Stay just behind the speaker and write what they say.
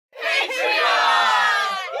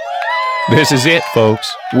This is it,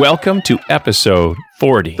 folks. Welcome to episode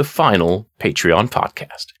 40, the final Patreon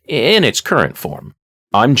podcast, in its current form.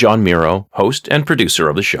 I'm John Miro, host and producer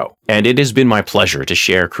of the show, and it has been my pleasure to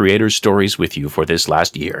share creators' stories with you for this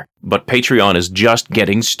last year. But Patreon is just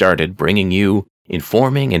getting started, bringing you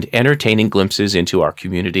informing and entertaining glimpses into our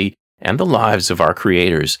community and the lives of our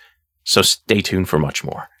creators. So stay tuned for much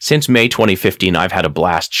more. Since May 2015, I've had a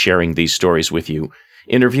blast sharing these stories with you.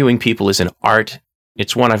 Interviewing people is an art.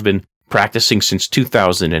 It's one I've been practicing since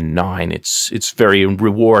 2009. It's very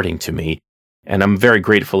rewarding to me, and I'm very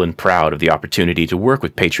grateful and proud of the opportunity to work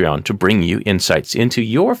with Patreon to bring you insights into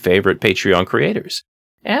your favorite Patreon creators,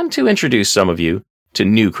 and to introduce some of you to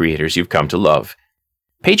new creators you've come to love.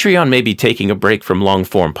 Patreon may be taking a break from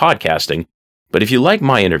long-form podcasting, but if you like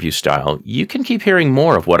my interview style, you can keep hearing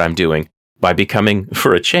more of what I'm doing by becoming,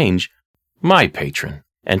 for a change, my patron.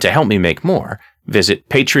 And to help me make more, visit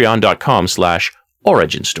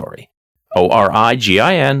patreon.com/originstory.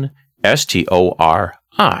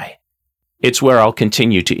 ORIGINSTORI. It's where I'll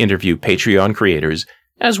continue to interview Patreon creators,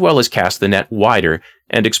 as well as cast the net wider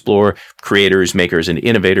and explore creators, makers, and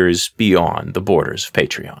innovators beyond the borders of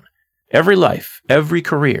Patreon. Every life, every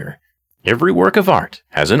career, every work of art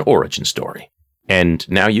has an origin story. And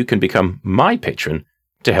now you can become my patron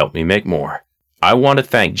to help me make more. I want to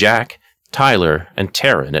thank Jack, Tyler, and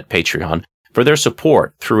Taryn at Patreon for their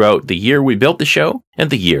support throughout the year we built the show and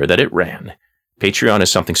the year that it ran. Patreon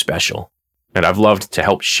is something special, and I've loved to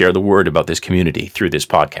help share the word about this community through this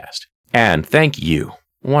podcast. And thank you,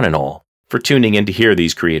 one and all, for tuning in to hear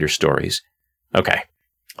these creator stories. Okay,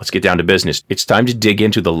 let's get down to business. It's time to dig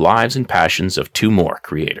into the lives and passions of two more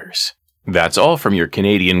creators. That's all from your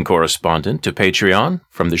Canadian correspondent to Patreon,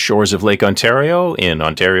 from the shores of Lake Ontario in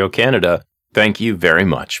Ontario, Canada. Thank you very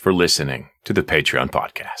much for listening to the Patreon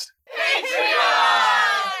podcast.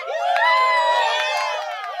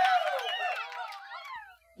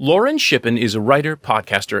 Lauren Shippen is a writer,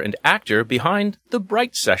 podcaster, and actor behind the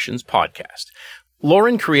Bright Sessions podcast.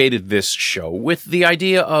 Lauren created this show with the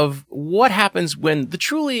idea of what happens when the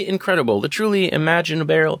truly incredible, the truly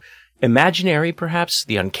imaginary perhaps,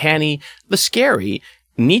 the uncanny, the scary,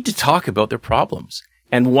 need to talk about their problems.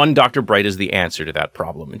 And one Dr. Bright is the answer to that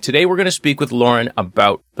problem. And today we're going to speak with Lauren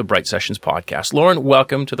about the Bright Sessions podcast. Lauren,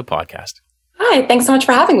 welcome to the podcast. Hi, thanks so much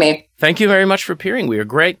for having me. Thank you very much for appearing. We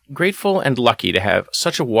are grateful and lucky to have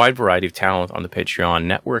such a wide variety of talent on the Patreon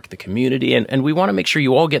network, the community, and we want to make sure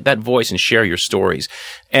you all get that voice and share your stories.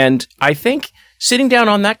 And I think sitting down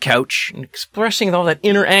on that couch and expressing all that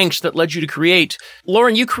inner angst that led you to create,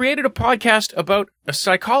 Lauren, you created a podcast about a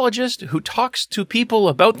psychologist who talks to people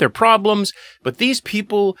about their problems, but these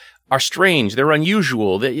people are strange. They're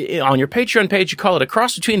unusual. On your Patreon page, you call it a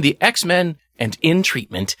cross between the X-Men and In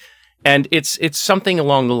Treatment. And it's something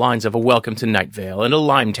along the lines of a Welcome to Night Vale and a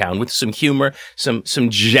Limetown with some humor, some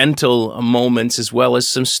gentle moments as well as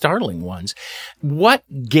some startling ones. What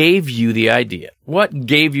gave you the idea? What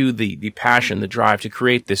gave you the passion, the drive to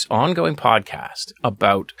create this ongoing podcast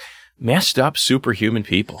about messed up superhuman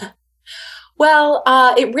people? Well,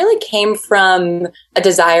 it really came from a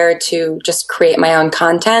desire to just create my own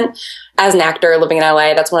content. As an actor living in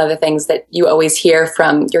LA, that's one of the things that you always hear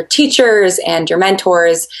from your teachers and your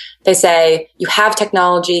mentors. They say, you have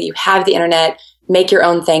technology, you have the internet, make your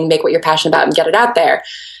own thing, make what you're passionate about and get it out there.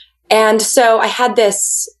 And so I had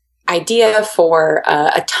this idea for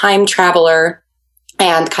a time traveler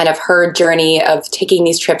and kind of her journey of taking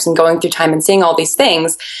these trips and going through time and seeing all these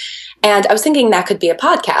things. And I was thinking that could be a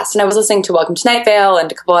podcast. And I was listening to Welcome to Night Vale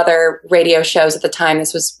and a couple other radio shows at the time.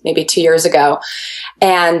 This was maybe 2 years ago.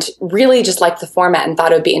 And really just liked the format and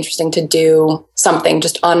thought it would be interesting to do something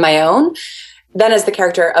just on my own. Then as the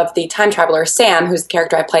character of the time traveler, Sam, who's the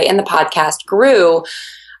character I play in the podcast, grew,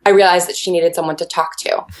 I realized that she needed someone to talk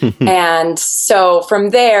to. And so from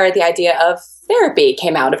there, the idea of therapy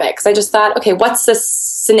came out of it. Because I just thought, okay, what's this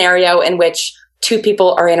scenario in which two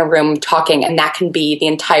people are in a room talking and that can be the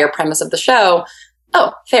entire premise of the show?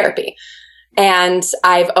 Oh, therapy. And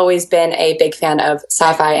I've always been a big fan of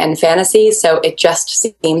sci-fi and fantasy, so it just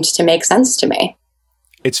seemed to make sense to me.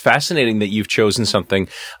 It's fascinating that you've chosen something.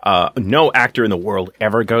 No actor in the world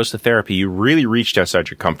ever goes to therapy. You really reached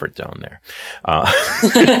outside your comfort zone there.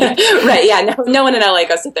 Right. Yeah. No one in LA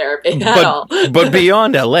goes to therapy at all. But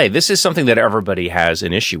beyond LA, this is something that everybody has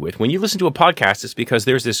an issue with. When you listen to a podcast, it's because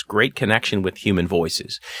there's this great connection with human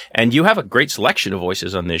voices. And you have a great selection of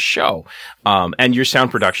voices on this show. And your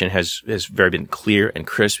sound production has very been clear and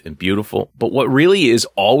crisp and beautiful. But what really is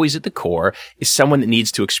always at the core is someone that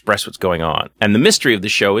needs to express what's going on. And the mystery of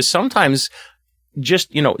the show is sometimes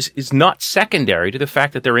just, is not secondary to the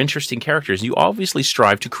fact that they're interesting characters. You obviously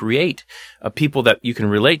strive to create people that you can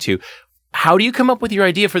relate to. How do you come up with your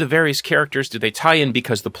idea for the various characters? Do they tie in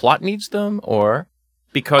because the plot needs them, or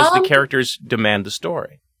because the characters demand the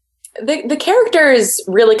story? The characters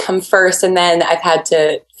really come first, and then I've had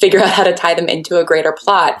to figure out how to tie them into a greater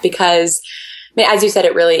plot because, I mean, as you said,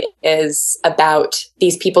 it really is about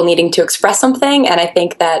these people needing to express something. And I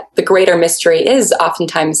think that the greater mystery is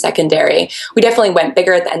oftentimes secondary. We definitely went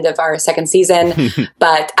bigger at the end of our second season,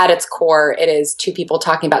 but at its core, it is two people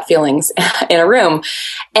talking about feelings in a room.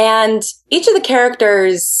 And each of the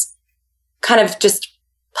characters kind of just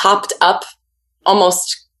popped up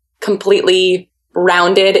almost completely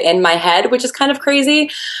rounded in my head, which is kind of crazy.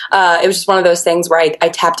 It was just one of those things where I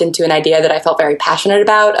tapped into an idea that I felt very passionate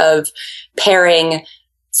about, of pairing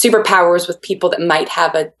superpowers with people that might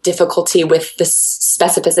have a difficulty with the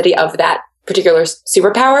specificity of that particular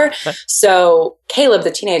superpower. So Caleb,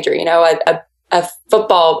 the teenager, a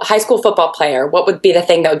high school football player, what would be the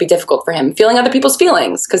thing that would be difficult for him? Feeling other people's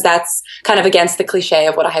feelings, because that's kind of against the cliche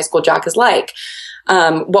of what a high school jock is like.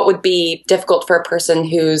 What would be difficult for a person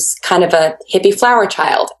who's kind of a hippie flower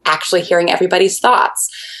child, actually hearing everybody's thoughts.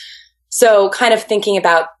 So kind of thinking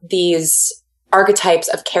about these archetypes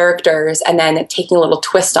of characters and then taking a little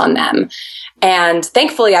twist on them. And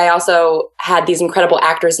thankfully, I also had these incredible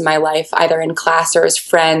actors in my life, either in class or as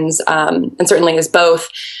friends, and certainly as both,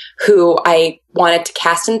 who I wanted to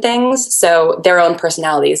cast in things. So their own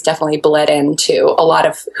personalities definitely bled into a lot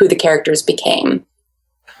of who the characters became.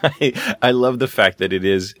 I love the fact that it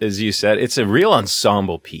is, as you said, it's a real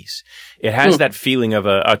ensemble piece. It has that feeling of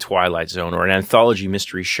a Twilight Zone or an anthology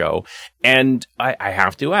mystery show. And I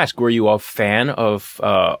have to ask, were you a fan of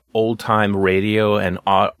old-time radio and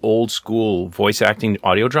old-school voice acting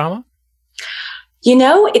audio drama?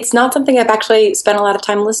 It's not something I've actually spent a lot of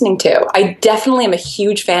time listening to. I definitely am a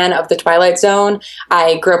huge fan of The Twilight Zone.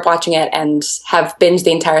 I grew up watching it and have binged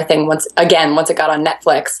the entire thing once it got on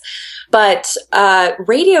Netflix. But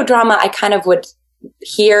radio drama, I kind of would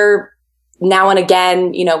hear now and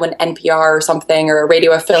again, when NPR or something or a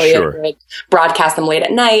radio affiliate would broadcast them late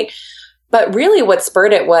at night. But really what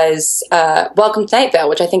spurred it was Welcome to Night Vale,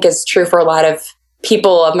 which I think is true for a lot of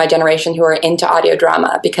people of my generation who are into audio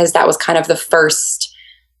drama, because that was kind of the first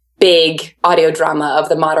big audio drama of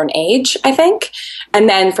the modern age, I think. And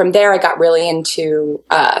then from there, I got really into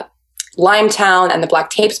Limetown and the Black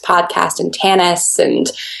Tapes podcast and Tanis,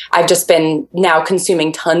 and I've just been now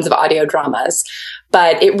consuming tons of audio dramas.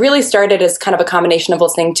 But it really started as kind of a combination of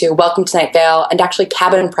listening to Welcome to Night Vale and actually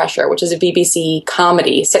Cabin Pressure, which is a BBC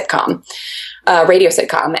comedy sitcom, radio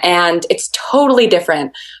sitcom. And it's totally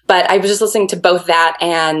different. But I was just listening to both that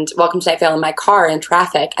and Welcome to Night Vale in my car in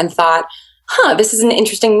traffic and thought, this is an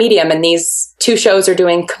interesting medium. And these two shows are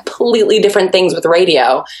doing completely different things with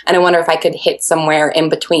radio. And I wonder if I could hit somewhere in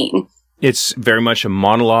between. It's very much a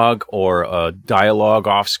monologue or a dialogue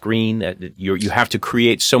off screen. You have to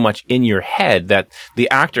create so much in your head that the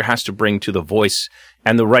actor has to bring to the voice,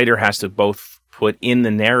 and the writer has to both put in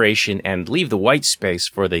the narration and leave the white space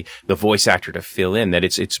for the voice actor to fill in. That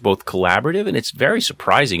it's both collaborative and it's very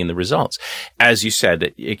surprising in the results. As you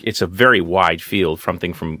said, it's a very wide field, from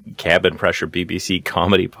Cabin Pressure, BBC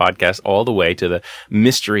comedy podcast, all the way to the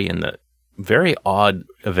mystery and the very odd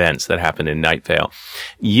events that happened in Night Vale.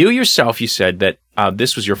 You yourself, you said that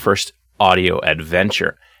this was your first audio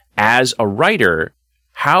adventure. As a writer,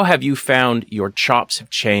 how have you found your chops have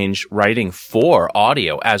changed writing for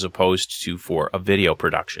audio as opposed to for a video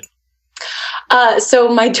production? So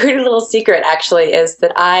my dirty little secret actually is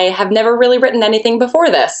that I have never really written anything before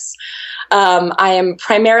this. I am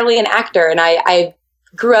primarily an actor, and I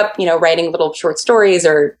grew up, writing little short stories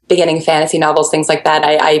or beginning fantasy novels, things like that.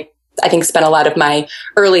 I think spent a lot of my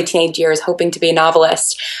early teenage years hoping to be a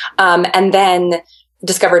novelist. And then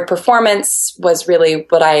discovered performance was really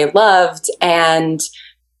what I loved and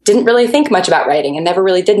didn't really think much about writing and never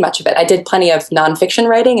really did much of it. I did plenty of nonfiction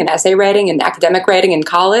writing and essay writing and academic writing in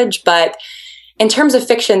college. But in terms of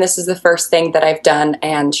fiction, this is the first thing that I've done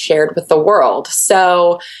and shared with the world.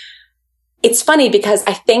 So it's funny because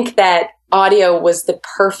I think that audio was the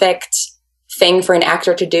perfect thing for an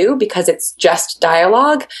actor to do because it's just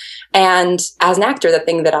dialogue. And as an actor, the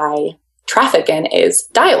thing that I traffic in is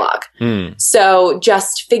dialogue. So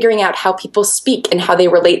just figuring out how people speak and how they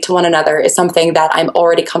relate to one another is something that I'm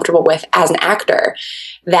already comfortable with as an actor,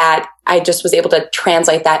 that I just was able to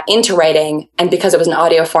translate that into writing. And because it was an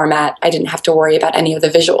audio format, I didn't have to worry about any of the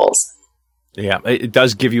visuals. Yeah, it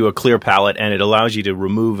does give you a clear palette, and it allows you to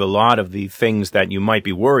remove a lot of the things that you might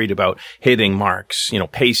be worried about hitting marks,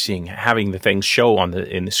 pacing, having the things show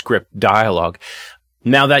in the script dialogue.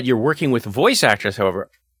 Now that you're working with voice actors, however,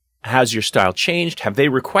 Has your style changed? Have they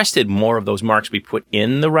requested more of those marks be put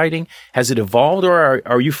in the writing? Has it evolved, or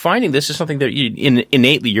are you finding this is something that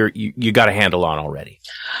innately you got a handle on already?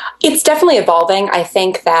 It's definitely evolving. I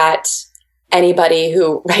think that anybody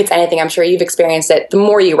who writes anything, I'm sure you've experienced it, the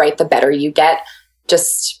more you write, the better you get.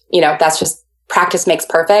 Just, that's just practice makes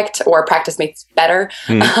perfect, or practice makes better.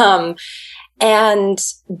 And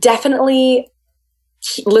definitely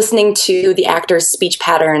listening to the actors' speech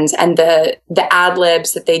patterns and the ad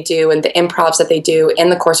libs that they do and the improvs that they do in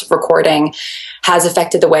the course of recording has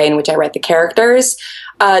affected the way in which I write the characters.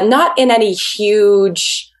 Not in any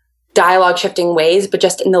huge dialogue shifting ways, but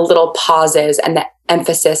just in the little pauses and the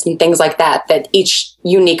emphasis and things like that each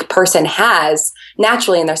unique person has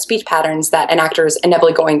naturally in their speech patterns that an actor is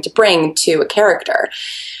inevitably going to bring to a character.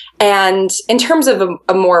 And in terms of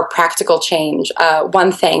a more practical change,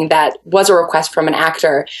 one thing that was a request from an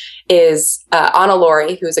actor is Anna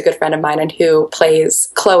Laurie, who's a good friend of mine and who plays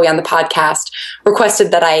Chloe on the podcast,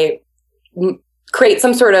 requested that I create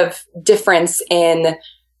some sort of difference in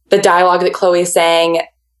the dialogue that Chloe is saying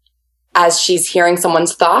as she's hearing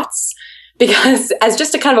someone's thoughts. Because as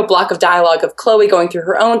just a kind of a block of dialogue of Chloe going through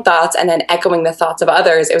her own thoughts and then echoing the thoughts of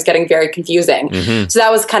others, it was getting very confusing. Mm-hmm. So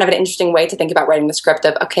that was kind of an interesting way to think about writing the script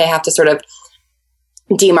of, okay, I have to sort of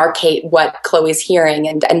demarcate what Chloe's hearing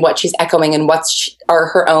and what she's echoing and are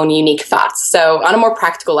her own unique thoughts. So on a more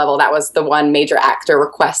practical level, that was the one major actor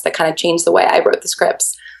request that kind of changed the way I wrote the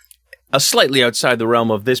scripts. Slightly outside the realm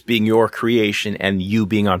of this being your creation and you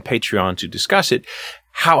being on Patreon to discuss it,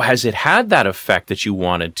 how has it had that effect that you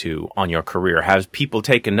wanted to on your career? Have people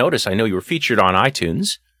taken notice? I know you were featured on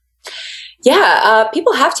iTunes. Yeah,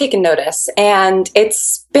 people have taken notice, and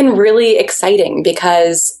it's been really exciting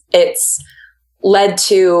because it's led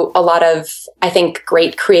to a lot of, I think,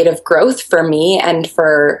 great creative growth for me and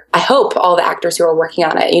for, I hope, all the actors who are working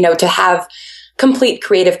on it. To have complete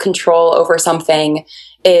creative control over something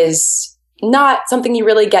is not something you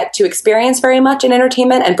really get to experience very much in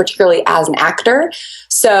entertainment, and particularly as an actor.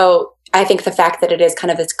 So I think the fact that it is kind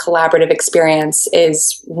of this collaborative experience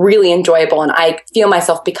is really enjoyable. And I feel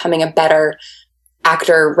myself becoming a better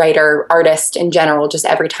actor, writer, artist in general, just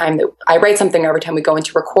every time that I write something, or every time we go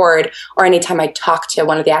into record, or anytime I talk to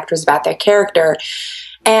one of the actors about their character.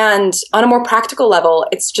 And on a more practical level,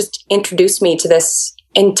 it's just introduced me to this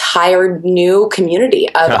entire new community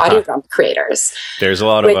of audio drama creators. There's a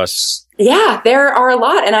lot of us. Yeah, there are a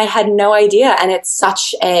lot, and I had no idea. And it's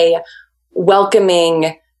such a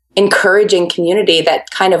welcoming, encouraging community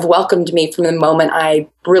that kind of welcomed me from the moment I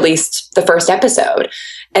released the first episode.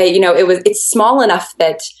 It's small enough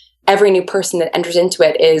that every new person that enters into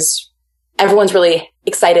it everyone's really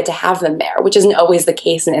excited to have them there, which isn't always the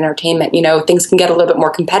case in entertainment. Things can get a little bit more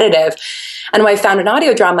competitive. And what I found in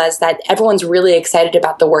audio drama is that everyone's really excited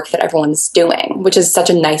about the work that everyone's doing, which is such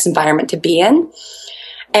a nice environment to be in.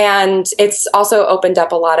 And it's also opened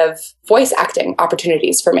up a lot of voice acting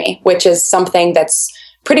opportunities for me, which is something that's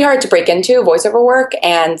pretty hard to break into, voiceover work.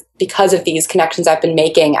 And because of these connections I've been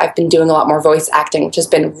making, I've been doing a lot more voice acting, which has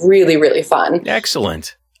been really, really fun.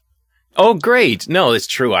 Excellent. Oh, great. No, it's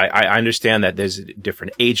true. I understand that there's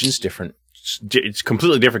different agents, it's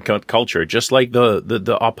completely different culture, just like the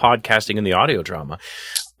podcasting and the audio drama.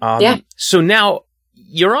 Yeah. So now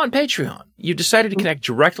you're on Patreon. You decided to connect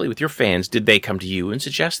directly with your fans. Did they come to you and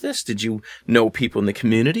suggest this? Did you know people in the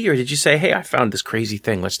community, or did you say, hey, I found this crazy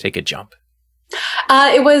thing, let's take a jump?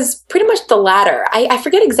 It was pretty much the latter. I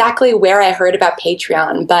forget exactly where I heard about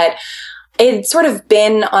Patreon, but it's sort of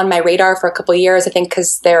been on my radar for a couple of years, I think,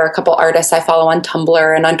 because there are a couple artists I follow on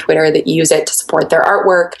Tumblr and on Twitter that use it to support their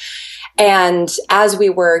artwork. And as we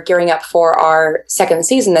were gearing up for our second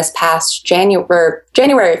season this past January,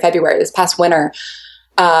 February, this past winter,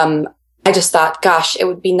 I just thought, gosh, it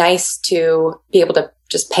would be nice to be able to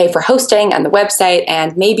just pay for hosting and the website,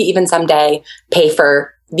 and maybe even someday pay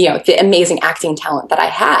for, the amazing acting talent that I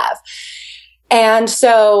have. And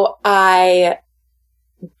so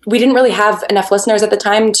we didn't really have enough listeners at the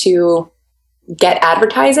time to get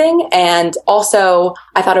advertising. And also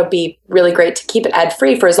I thought it would be really great to keep it ad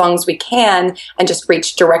free for as long as we can and just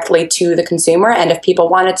reach directly to the consumer. And if people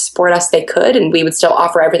wanted to support us, they could, and we would still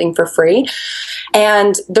offer everything for free.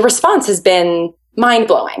 And the response has been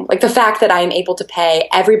mind-blowing. Like the fact that I am able to pay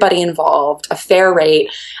everybody involved a fair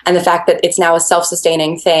rate, and the fact that it's now a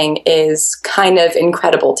self-sustaining thing is kind of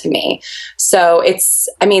incredible to me. So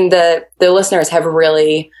the listeners have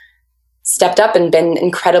really stepped up and been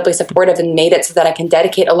incredibly supportive and made it so that I can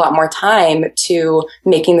dedicate a lot more time to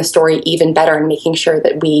making the story even better and making sure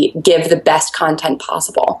that we give the best content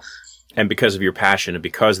possible. and because of your passion, and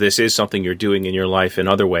because this is something you're doing in your life in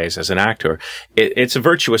other ways as an actor, it's a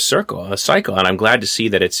virtuous cycle, and I'm glad to see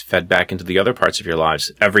that it's fed back into the other parts of your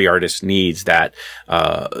lives. Every artist needs that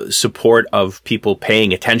support of people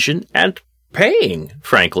paying attention and paying,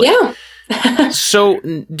 frankly. Yeah. So,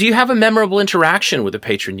 do you have a memorable interaction with a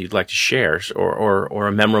patron you'd like to share, or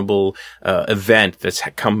a memorable event that's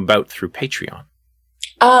come about through Patreon?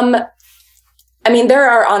 I mean, there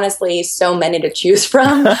are honestly so many to choose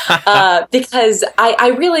from, because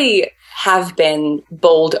I really have been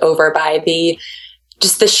bowled over by the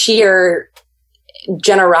sheer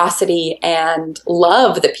generosity and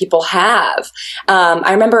love that people have.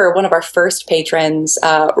 I remember one of our first patrons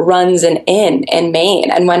runs an inn in Maine,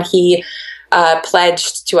 and when he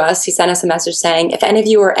pledged to us, he sent us a message saying, if any of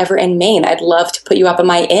you are ever in Maine, I'd love to put you up in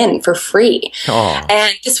my inn for free. Aww.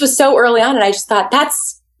 And this was so early on, and I just thought,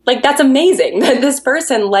 that's amazing that this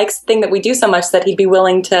person likes the thing that we do so much that he'd be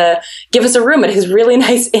willing to give us a room at his really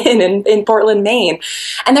nice inn in Portland, Maine.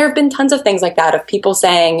 And there have been tons of things like that, of people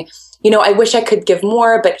saying, I wish I could give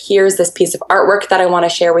more, but here's this piece of artwork that I want to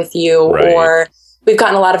share with you. Right. Or we've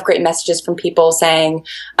gotten a lot of great messages from people saying,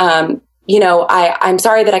 I'm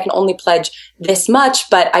sorry that I can only pledge this much,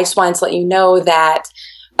 but I just wanted to let you know that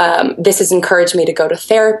this has encouraged me to go to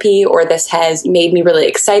therapy, or this has made me really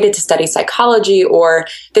excited to study psychology, or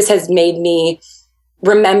this has made me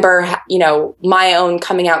remember, my own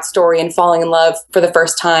coming out story and falling in love for the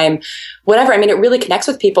first time, whatever. I mean, it really connects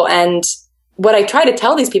with people. And what I try to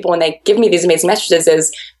tell these people when they give me these amazing messages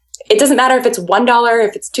is, it doesn't matter if it's $1,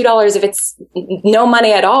 if it's $2, if it's no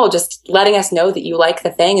money at all, just letting us know that you like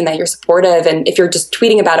the thing and that you're supportive. And if you're just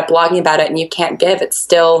tweeting about it, blogging about it, and you can't give, it's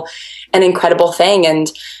still an incredible thing.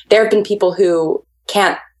 And there have been people who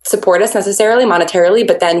can't support us necessarily monetarily,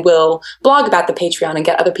 but then will blog about the Patreon and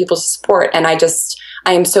get other people to support. And I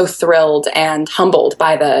am so thrilled and humbled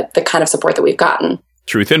by the kind of support that we've gotten.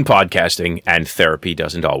 Truth in podcasting, and therapy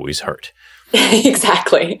doesn't always hurt.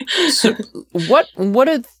 Exactly. So what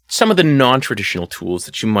are some of the non-traditional tools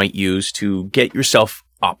that you might use to get yourself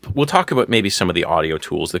up? We'll talk about maybe some of the audio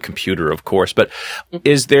tools, the computer, of course, but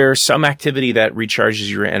is there some activity that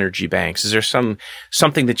recharges your energy banks? Is there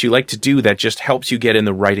something that you like to do that just helps you get in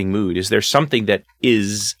the writing mood? Is there something that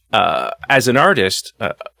is, as an artist,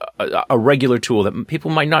 a regular tool that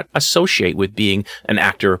people might not associate with being an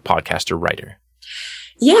actor, podcaster, writer?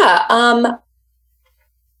 Yeah.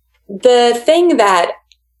 The thing that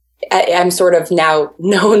I'm sort of now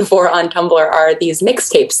known for on Tumblr are these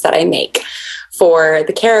mixtapes that I make for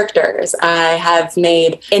the characters. I have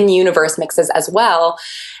made in-universe mixes as well.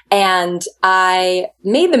 And I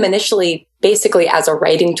made them initially basically as a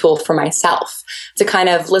writing tool for myself to kind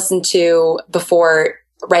of listen to before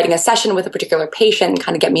writing a session with a particular patient,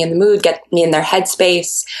 kind of get me in the mood, get me in their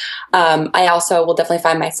headspace. I also will definitely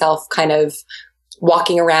find myself kind of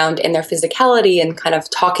walking around in their physicality and kind of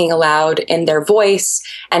talking aloud in their voice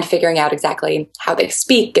and figuring out exactly how they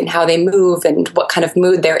speak and how they move and what kind of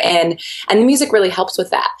mood they're in. And the music really helps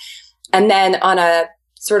with that. And then on a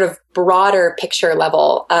sort of broader picture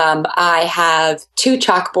level, I have 2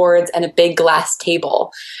 chalkboards and a big glass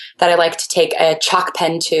table that I like to take a chalk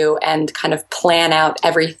pen to and kind of plan out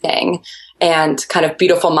everything and kind of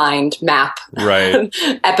beautiful mind map right.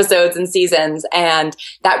 episodes and seasons. And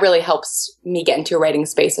that really helps me get into a writing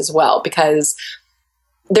space as well, because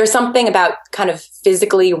there's something about kind of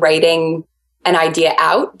physically writing an idea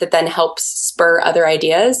out that then helps spur other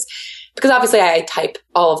ideas. Because obviously I type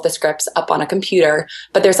all of the scripts up on a computer,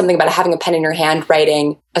 but there's something about having a pen in your hand,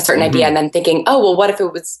 writing a certain idea and then thinking, oh, well, what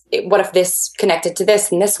if this connected to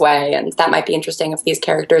this in this way? And that might be interesting if these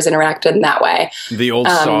characters interacted in that way. The old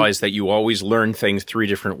saw is that you always learn things 3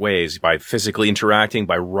 different ways: by physically interacting,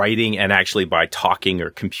 by writing, and actually by talking or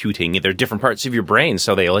computing. They're different parts of your brain,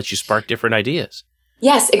 so they let you spark different ideas.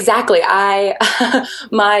 Yes, exactly.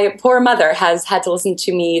 My poor mother has had to listen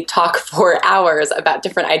to me talk for hours about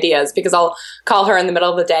different ideas, because I'll call her in the middle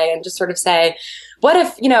of the day and just sort of say, what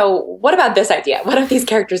about this idea? What if these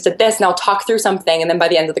characters did this? And I'll talk through something. And then by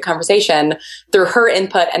the end of the conversation, through her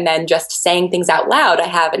input and then just saying things out loud, I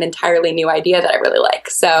have an entirely new idea that I really like.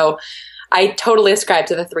 So I totally ascribe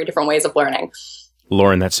to the 3 different ways of learning.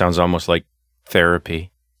 Lauren, that sounds almost like therapy.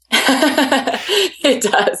 It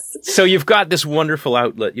does. So you've got this wonderful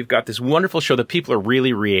outlet. You've got this wonderful show that people are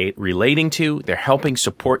really relating to. They're helping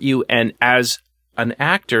support you. And as an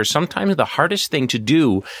actor, sometimes the hardest thing to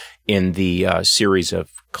do in the series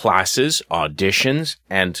of classes, auditions,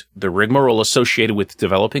 and the rigmarole associated with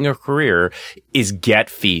developing a career is get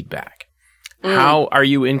feedback. How are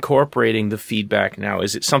you incorporating the feedback now?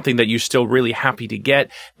 Is it something that you're still really happy to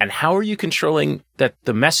get? And how are you controlling that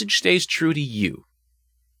the message stays true to you?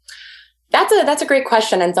 That's a great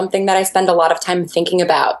question, and something that I spend a lot of time thinking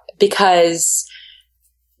about, because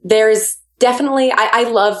there's definitely, I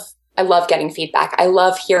love getting feedback. I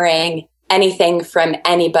love hearing anything from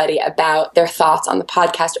anybody about their thoughts on the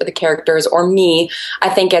podcast or the characters or me. I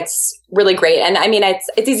think it's really great. And I mean,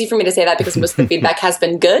 it's easy for me to say that because most of the feedback has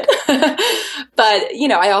been good. But,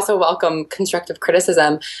 I also welcome constructive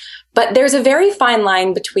criticism. But there's a very fine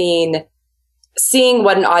line between seeing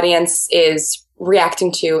what an audience is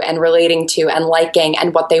reacting to and relating to and liking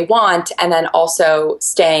and what they want, and then also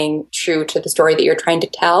staying true to the story that you're trying to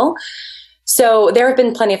tell. So there have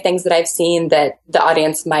been plenty of things that I've seen that the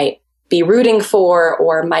audience might be rooting for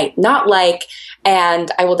or might not like.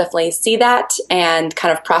 And I will definitely see that and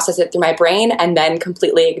kind of process it through my brain and then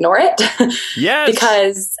completely ignore it. Yes.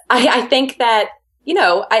 Because I think that,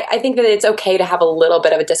 I think that it's okay to have a little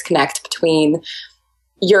bit of a disconnect between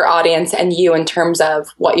your audience and you in terms of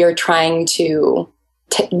what you're trying to,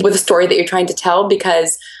 with the story that you're trying to tell,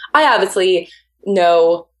 because I obviously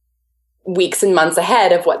know weeks and months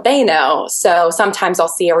ahead of what they know. So sometimes I'll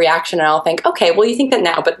see a reaction and I'll think, okay, well, you think that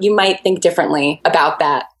now, but you might think differently about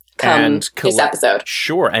that come this episode.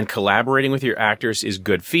 Sure. And collaborating with your actors is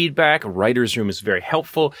good feedback. Writer's room is very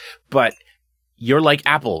helpful, but you're like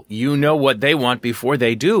Apple. You know what they want before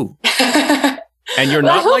they do. And you're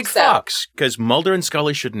not like Fox, because Mulder and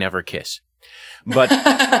Scully should never kiss. But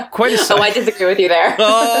quite a... I disagree with you there.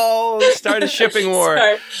 Start a shipping war.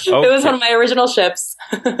 Okay. It was one of my original ships.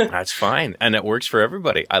 That's fine. And it works for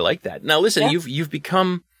everybody. I like that. Now, listen, you've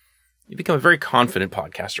become a very confident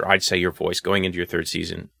podcaster. I'd say your voice going into your third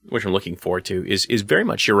season, which I'm looking forward to, is very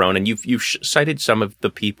much your own. And you've cited some of the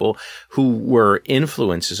people who were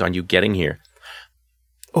influences on you getting here.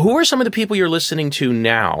 Who are some of the people you're listening to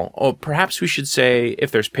now? Or perhaps we should say,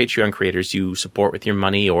 if there's Patreon creators you support with your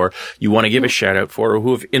money or you want to give a shout out for, or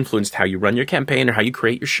who have influenced how you run your campaign or how you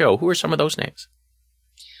create your show. Who are some of those names?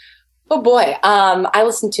 Oh boy. I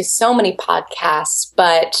listen to so many podcasts,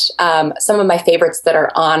 but some of my favorites that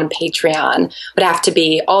are on Patreon would have to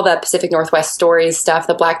be all the Pacific Northwest Stories stuff,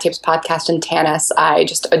 the Black Tapes podcast and Tanis. I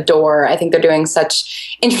just adore. I think they're doing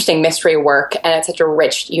such interesting mystery work, and it's such a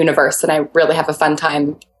rich universe, and I really have a fun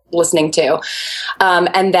time listening to.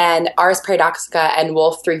 And then Ars Paradoxica and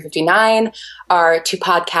Wolf 359 are two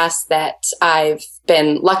podcasts that I've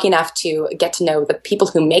been lucky enough to get to know the people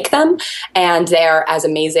who make them. And they're as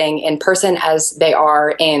amazing in person as they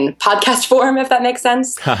are in podcast form, if that makes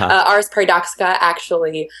sense. Ars Paradoxica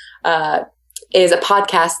actually is a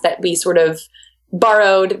podcast that we sort of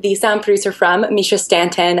borrowed the sound producer from. Misha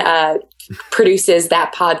Stanton produces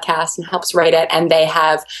that podcast and helps write it. And they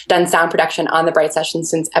have done sound production on The Bright Session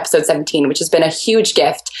since episode 17, which has been a huge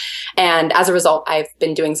gift. And as a result, I've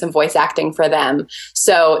been doing some voice acting for them.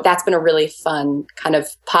 So that's been a really fun kind of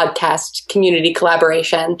podcast community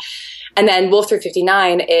collaboration. And then Wolf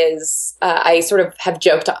 359 is, I sort of have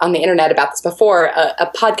joked on the internet about this before, a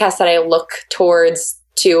podcast that I look towards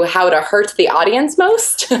to how to hurt the audience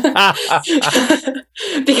most. Because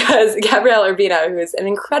Gabrielle Urbina, who is an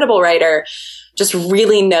incredible writer, just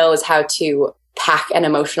really knows how to pack an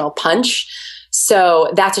emotional punch.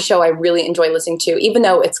 So that's a show I really enjoy listening to, even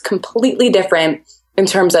though it's completely different in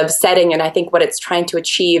terms of setting. And I think what it's trying to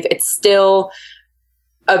achieve, it's still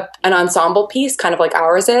an ensemble piece, kind of like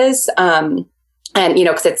ours is. And,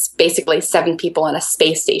 because it's basically 7 people in a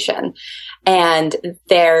space station. And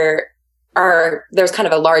there's kind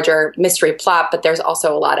of a larger mystery plot, but there's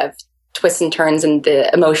also a lot of twists and turns in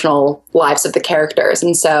the emotional lives of the characters.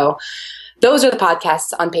 And so those are the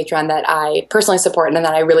podcasts on Patreon that I personally support and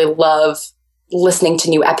that I really love listening to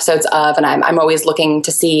new episodes of. And I'm always looking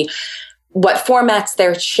to see what formats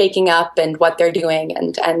they're shaking up and what they're doing.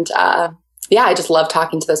 And I just love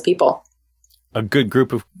talking to those people. A good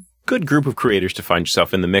group of creators to find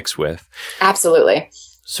yourself in the mix with. Absolutely.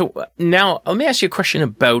 So now let me ask you a question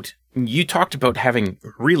about, you talked about having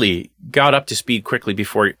really got up to speed quickly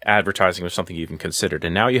before advertising was something you even considered.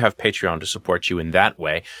 And now you have Patreon to support you in that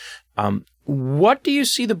way. What do you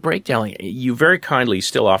see the breakdown? You very kindly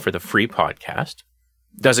still offer the free podcast.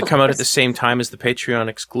 Does it come out at the same time as the Patreon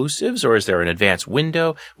exclusives, or is there an advance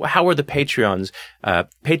window? Well, how are the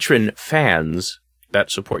patron fans that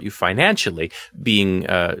support you financially being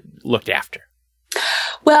looked after?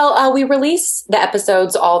 Well, we release the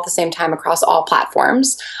episodes all at the same time across all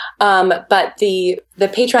platforms. But the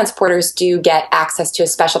Patreon supporters do get access to a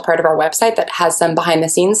special part of our website that has some behind the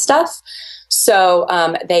scenes stuff. So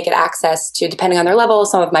they get access to, depending on their level,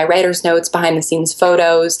 some of my writer's notes, behind the scenes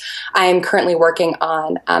photos. I am currently working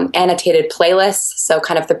on annotated playlists. So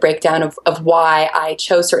kind of the breakdown of why I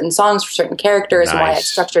chose certain songs for certain characters and why I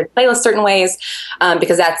structured playlists certain ways,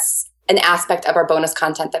 because that's an aspect of our bonus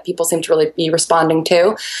content that people seem to really be responding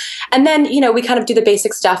to. And then, we kind of do the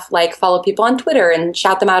basic stuff like follow people on Twitter and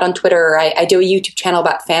shout them out on Twitter. I do a YouTube channel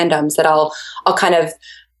about fandoms that I'll kind of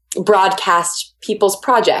broadcast people's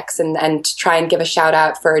projects and try and give a shout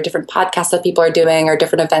out for different podcasts that people are doing or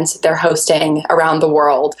different events that they're hosting around the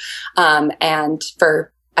world. And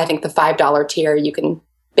for, I think, the $5 tier, you can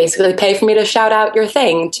basically pay for me to shout out your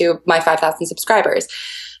thing to my 5,000 subscribers.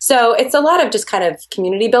 So it's a lot of just kind of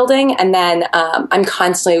community building. And then I'm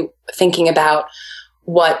constantly thinking about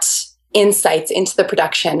what insights into the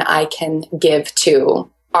production I can give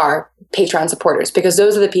to our Patreon supporters, because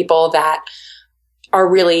those are the people that are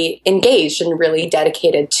really engaged and really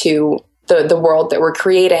dedicated to the world that we're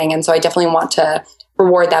creating. And so I definitely want to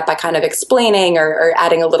reward that by kind of explaining or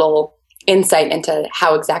adding a little insight into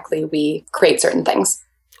how exactly we create certain things.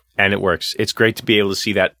 And it works. It's great to be able to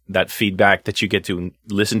see that feedback, that you get to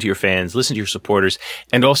listen to your fans, listen to your supporters,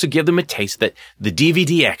 and also give them a taste, that the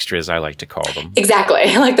DVD extras, I like to call them.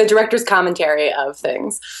 Exactly. Like the director's commentary of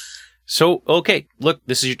things. So, okay, look,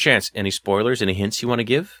 this is your chance. Any spoilers, any hints you want to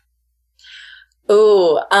give?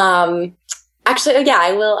 Actually, yeah,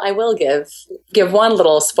 I will give one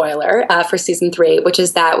little spoiler for season 3, which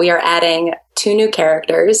is that we are adding 2 new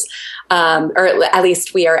characters, or at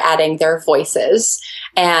least we are adding their voices.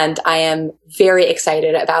 And I am very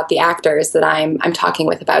excited about the actors that I'm talking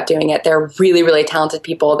with about doing it. They're really, really talented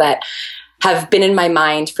people that have been in my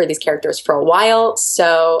mind for these characters for a while.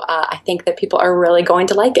 So I think that people are really going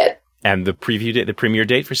to like it. And the premiere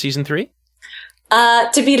date for season 3?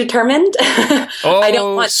 To be determined. I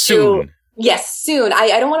don't want soon. to. Yes, soon.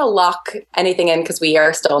 I don't want to lock anything in because we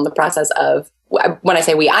are still in the process of, when I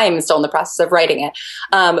say we, I am still in the process of writing it.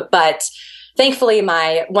 But thankfully,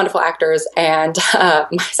 my wonderful actors and my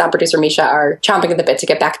sound producer, Misha, are chomping at the bit to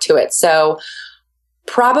get back to it. So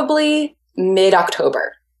probably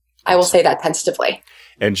mid-October. I will say that tentatively.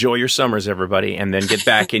 Enjoy your summers, everybody, and then get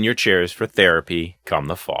back in your chairs for therapy come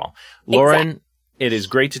the fall. Lauren, exactly. It is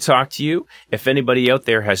great to talk to you. If anybody out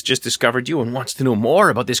there has just discovered you and wants to know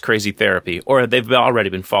more about this crazy therapy, or they've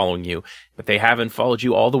already been following you, but they haven't followed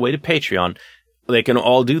you all the way to Patreon, they can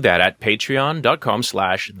all do that at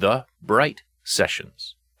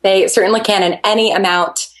patreon.com/thebrightsessions. They certainly can, and any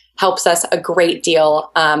amount helps us a great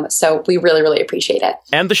deal. So we really, really appreciate it.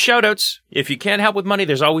 And the shout-outs. If you can't help with money,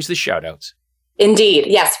 there's always the shout-outs. Indeed.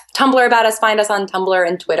 Yes. Tumblr about us. Find us on Tumblr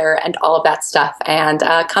and Twitter and all of that stuff. And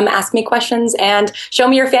come ask me questions and show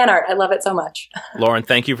me your fan art. I love it so much. Lauren,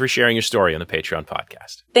 thank you for sharing your story on the Patreon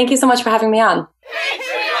podcast. Thank you so much for having me on.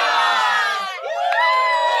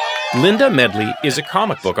 Linda Medley is a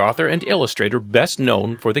comic book author and illustrator best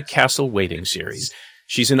known for the Castle Waiting series.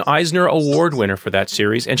 She's an Eisner Award winner for that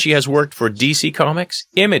series, and she has worked for DC Comics,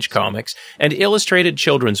 Image Comics, and illustrated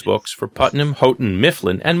children's books for Putnam, Houghton,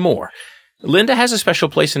 Mifflin, and more. Linda has a special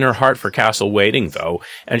place in her heart for Castle Waiting, though,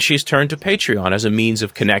 and she's turned to Patreon as a means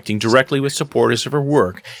of connecting directly with supporters of her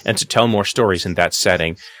work and to tell more stories in that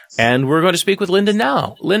setting. And we're going to speak with Linda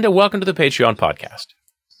now. Linda, welcome to the Patreon podcast.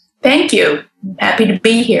 Thank you. Happy to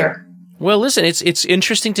be here. Well, listen, it's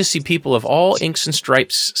interesting to see people of all inks and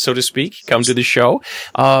stripes, so to speak, come to the show.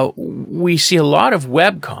 We see a lot of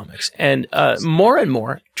web comics and more and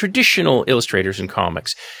more traditional illustrators in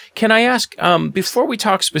comics. Can I ask, before we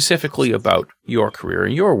talk specifically about your career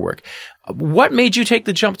and your work, what made you take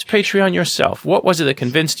the jump to Patreon yourself? What was it that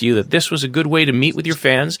convinced you that this was a good way to meet with your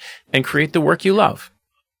fans and create the work you love?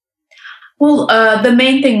 Well, the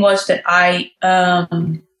main thing was that I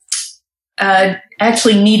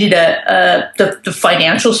actually needed the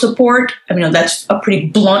financial support. I mean, that's a pretty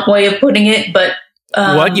blunt way of putting it, but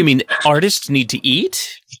what, you mean artists need to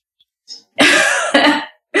eat?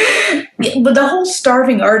 But the whole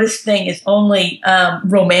starving artist thing is only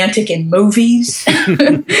romantic in movies.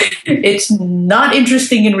 It's not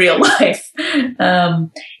interesting in real life.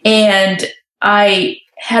 And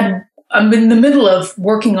I'm in the middle of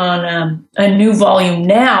working on a new volume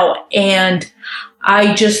now, and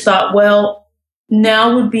I just thought, well,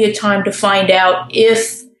 now would be a time to find out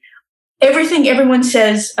if everything everyone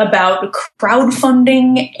says about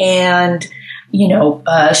crowdfunding and,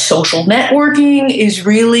 social networking is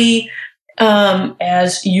really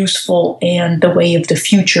as useful and the way of the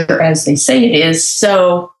future as they say it is.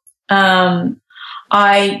 So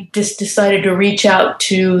I just decided to reach out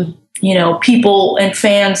to, people and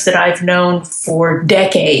fans that I've known for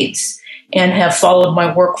decades and have followed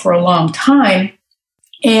my work for a long time.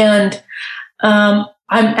 And I'm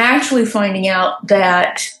actually finding out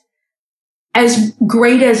that as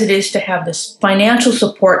great as it is to have this financial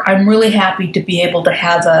support, I'm really happy to be able to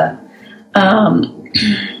have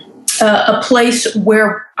a place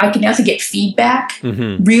where I can actually get feedback,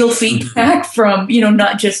 real feedback from,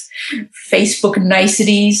 not just Facebook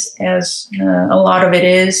niceties as a lot of it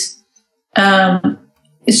is.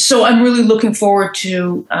 So I'm really looking forward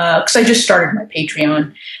to, because I just started my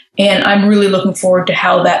Patreon, and I'm really looking forward to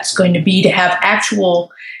how that's going to be, to have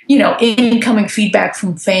actual, incoming feedback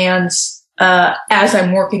from fans as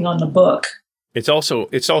I'm working on the book. It's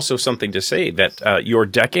also something to say that your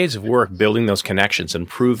decades of work building those connections and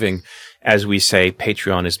proving, as we say,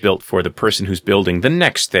 Patreon is built for the person who's building the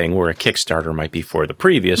next thing, where a Kickstarter might be for the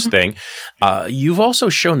previous thing. You've also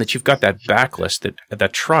shown that you've got that backlist,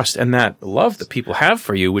 that trust, and that love that people have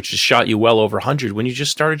for you, which has shot you well over 100 when you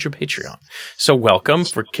just started your Patreon. So welcome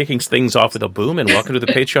for kicking things off with a boom, and welcome to the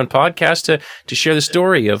Patreon podcast to share the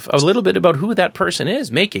story of a little bit about who that person is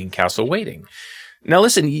making Castle Waiting. Now,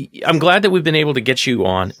 listen, I'm glad that we've been able to get you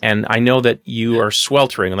on, and I know that you are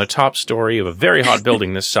sweltering on the top story of a very hot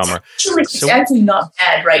building this summer. It's actually not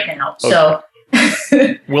bad right now. Okay. So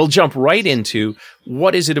we'll jump right into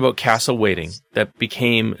what is it about Castle Waiting that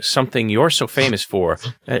became something you're so famous for,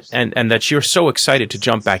 and that you're so excited to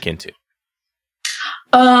jump back into.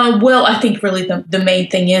 Well, I think really the main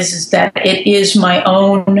thing is that it is my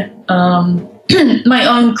own my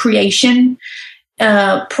own creation.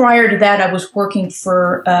 Prior to that, I was working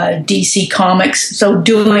for DC Comics, so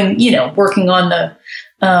working on the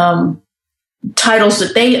titles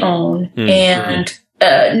that they own, and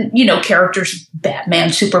characters,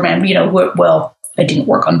 Batman, Superman. Well, I didn't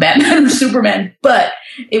work on Batman or Superman, but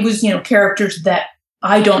it was characters that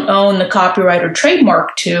I don't own the copyright or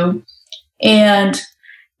trademark to. And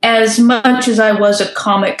as much as I was a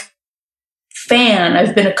comic fan,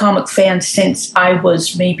 I've been a comic fan since I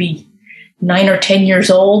was maybe 9 or 10 years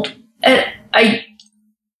old. I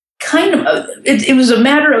kind of, it was a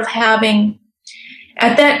matter of having,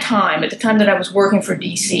 at the time that I was working for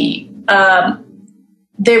DC,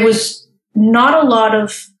 there was not a lot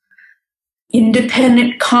of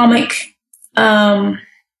independent comic,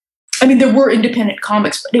 there were independent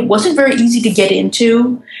comics, but it wasn't very easy to get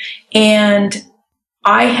into. And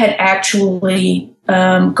I had actually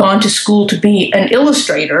gone to school to be an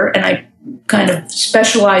illustrator, and I kind of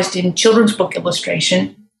specialized in children's book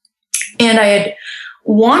illustration. And I had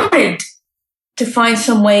wanted to find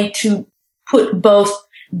some way to put both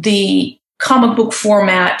the comic book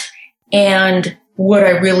format and what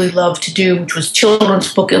I really love to do, which was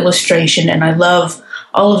children's book illustration. And I love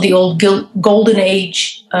all of the old golden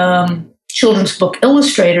age children's book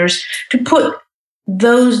illustrators, to put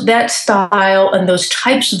that style and those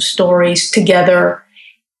types of stories together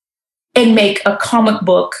and make a comic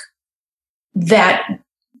book that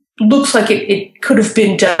looks like it could have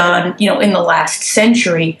been done, in the last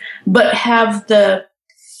century, but have the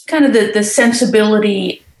kind of the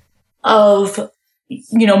sensibility of,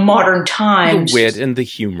 modern times. The wit and the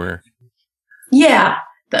humor. Yeah.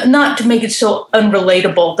 Not to make it so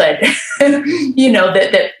unrelatable that,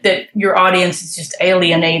 that your audience is just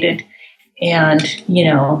alienated. And,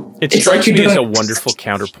 it strikes me as a wonderful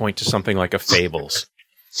counterpoint to something like a Fables.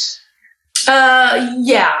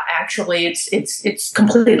 Yeah, actually, it's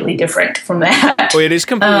completely different from that. Oh, it is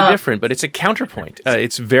completely different, but it's a counterpoint.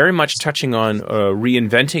 It's very much touching on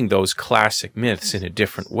reinventing those classic myths in a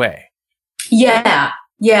different way. Yeah,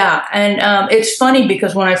 and it's funny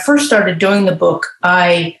because when I first started doing the book,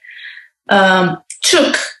 I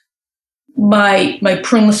took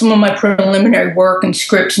some of my preliminary work and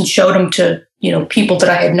scripts and showed them to people that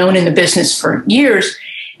I had known in the business for years.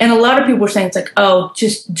 And a lot of people were saying, it's like, oh,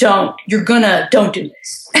 just don't do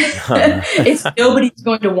this. Nobody's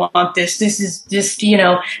going to want this. This is just,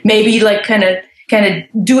 maybe like kind of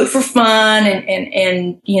do it for fun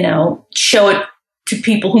and show it to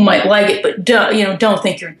people who might like it, but don't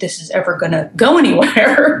think this is ever going to go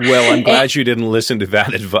anywhere. Well, I'm glad you didn't listen to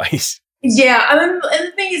that advice. Yeah. And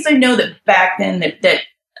the thing is, I know that back then that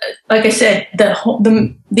like I said,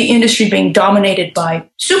 the industry being dominated by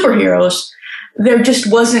superheroes, there just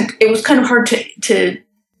wasn't, it was kind of hard to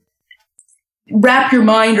wrap your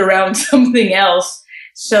mind around something else.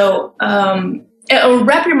 So, or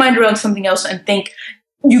wrap your mind around something else and think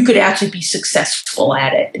you could actually be successful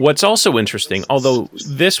at it. What's also interesting, although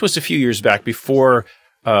this was a few years back before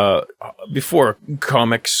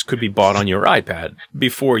comics could be bought on your iPad,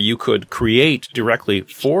 before you could create directly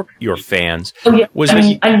for your fans. Oh, yeah.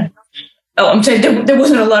 I'm saying there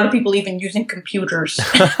wasn't a lot of people even using computers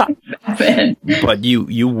back then. But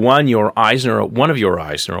you won one of your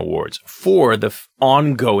Eisner Awards for the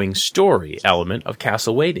ongoing story element of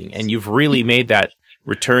Castle Waiting, and you've really made that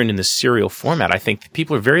return in the serial format. I think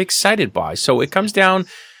people are very excited by. So it comes down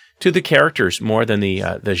to the characters more than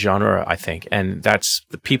the genre, I think. And that's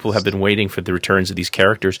the people have been waiting for the returns of these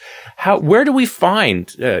characters. Where do we find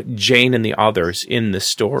Jane and the others in the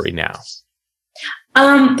story now?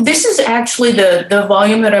 This is actually the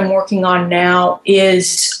volume that I'm working on now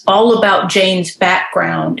is all about Jane's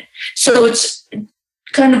background. So it's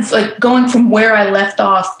kind of like going from where I left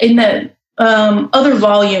off in the other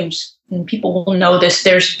volumes, and people will know this,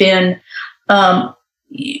 there's been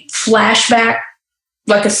flashback,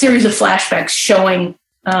 like a series of flashbacks showing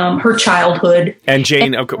her childhood. And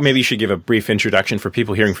Jane, maybe you should give a brief introduction for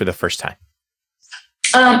people hearing for the first time.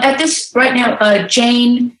 At this right now,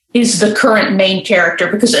 Jane is the current main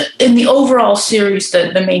character, because in the overall series,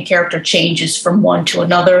 the main character changes from one to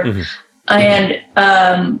another. Mm-hmm.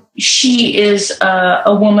 And she is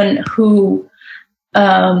a woman who,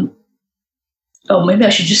 maybe I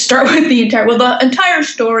should just start with the entire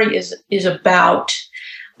story is about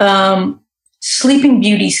Sleeping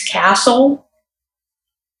Beauty's castle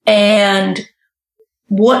and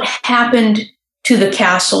what happened to the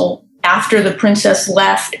castle after the princess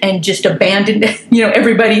left and just abandoned,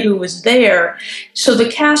 everybody who was there. So the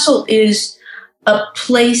castle is a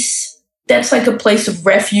place that's like a place of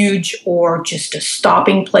refuge or just a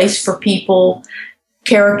stopping place for people,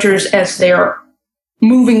 characters as they're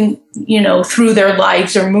moving, through their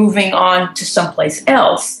lives or moving on to someplace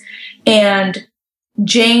else. And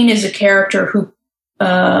Jane is a character who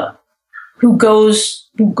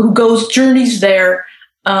journeys there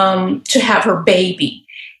to have her baby,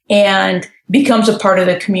 and becomes a part of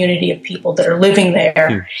the community of people that are living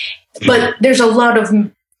there. But there's a lot of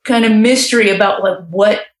kind of mystery about like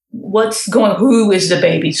what's going, who is the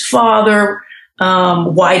baby's father?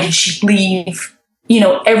 Why did she leave,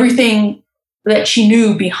 everything that she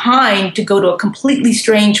knew behind to go to a completely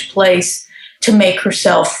strange place to make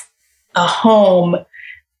herself a home.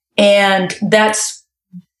 And that's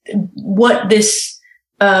what this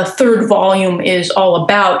third volume is all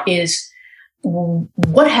about, is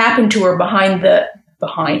what happened to her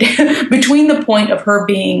between the point of her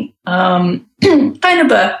being kind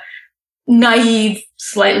of a naive,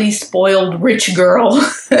 slightly spoiled rich girl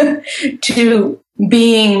to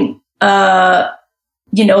being, a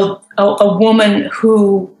woman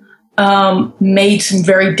who made some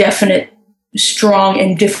very definite, strong,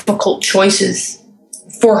 and difficult choices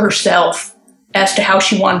for herself as to how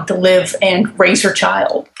she wanted to live and raise her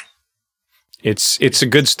child. It's a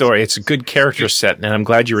good story. It's a good character set, and I'm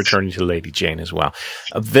glad you're returning to Lady Jane as well.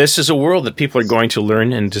 This is a world that people are going to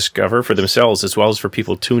learn and discover for themselves, as well as for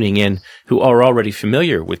people tuning in who are already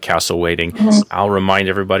familiar with Castle Waiting. Mm-hmm. I'll remind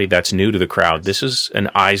everybody that's new to the crowd. This is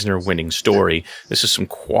an Eisner-winning story. This is some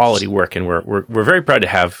quality work, and we're very proud to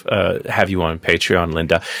have you on Patreon,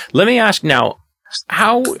 Linda. Let me ask now,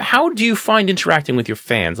 how do you find interacting with your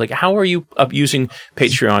fans? Like, how are you using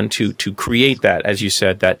Patreon to create that, as you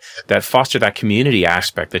said, that foster that community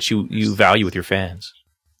aspect that you value with your fans?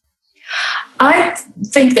 I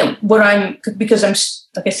think that because I'm,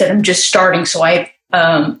 like I said, I'm just starting, so I've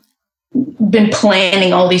been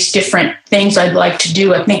planning all these different things I'd like to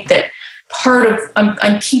do. I think that part of,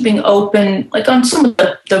 I'm keeping open, like on some of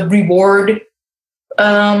the reward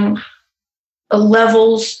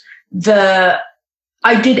levels,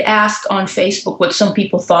 I did ask on Facebook what some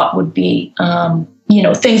people thought would be,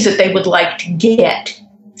 things that they would like to get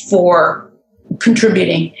for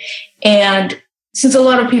contributing. And since a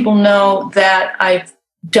lot of people know that I've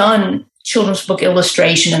done children's book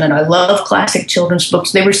illustration and that I love classic children's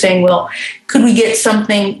books, they were saying, well, could we get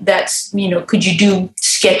something that's, could you do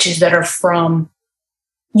sketches that are from,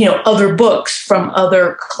 other books, from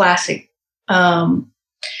other classic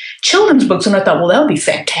children's books? And I thought, well, that would be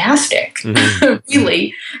fantastic,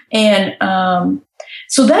 really. And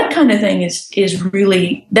so that kind of thing is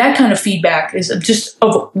really, that kind of feedback is just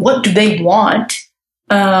of what do they want.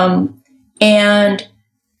 And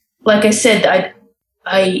like I said,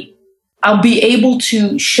 I'll be able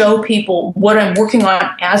to show people what I'm working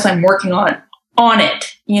on as I'm working on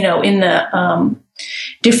it, in the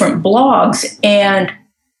different blogs, and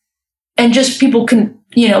just people can,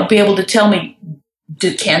 be able to tell me,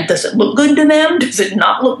 does it look good to them? Does it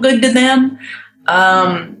not look good to them?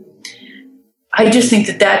 I just think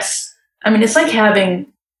that's, it's like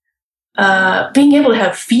having, being able to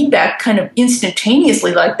have feedback kind of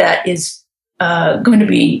instantaneously like that is going to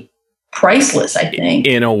be priceless, I think.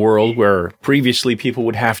 In a world where previously people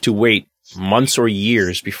would have to wait months or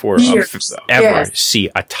years before ever see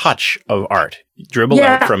a touch of art dribble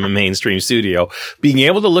out from a mainstream studio, being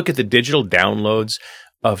able to look at the digital downloads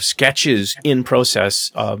of sketches in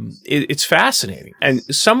process. It's fascinating. And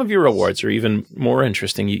some of your awards are even more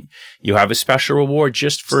interesting. You have a special award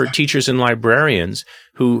just for teachers and librarians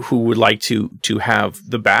who would like to have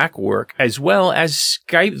the back work as well as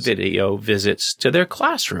Skype video visits to their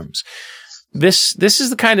classrooms. This is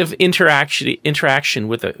the kind of interaction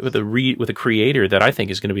with a creator that I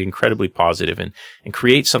think is going to be incredibly positive and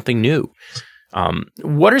create something new.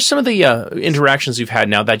 What are some of the interactions you've had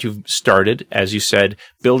now that you've started, as you said,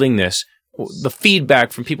 building this, the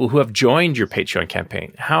feedback from people who have joined your Patreon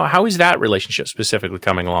campaign? How is that relationship specifically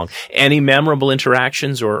coming along? Any memorable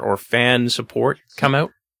interactions or fan support come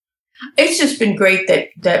out? It's just been great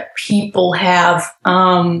that people have,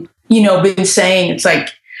 been saying, it's like,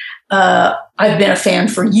 I've been a fan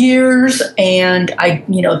for years, and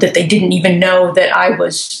that they didn't even know that I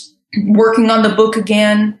was working on the book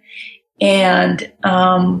again. And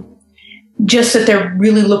just that they're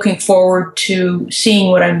really looking forward to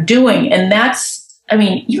seeing what I'm doing. And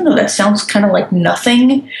even though that sounds kind of like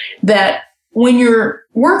nothing, that when you're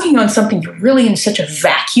working on something, you're really in such a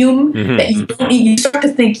vacuum that you start to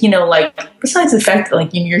think, besides the fact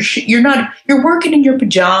that you're working in your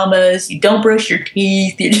pajamas, you don't brush your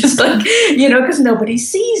teeth, you're just because nobody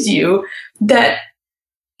sees you, that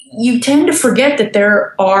you tend to forget that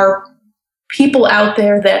there are people out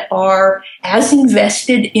there that are as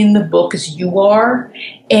invested in the book as you are.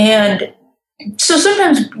 And so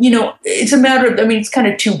sometimes, it's a matter of, it's kind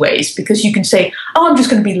of two ways, because you can say, oh, I'm just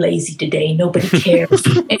going to be lazy today. Nobody cares.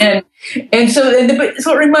 So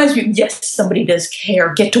it reminds me, yes, somebody does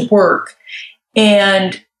care. Get to work.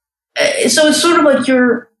 And so it's sort of like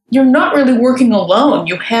you're not really working alone.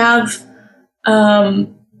 You have,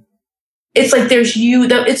 it's like there's you.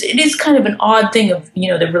 It is kind of an odd thing of,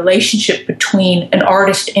 the relationship between an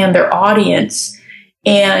artist and their audience.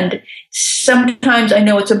 And sometimes I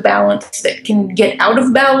know it's a balance that can get out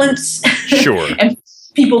of balance. Sure. And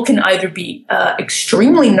people can either be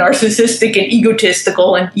extremely narcissistic and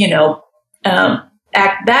egotistical and,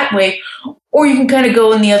 act that way, or you can kind of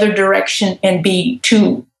go in the other direction and be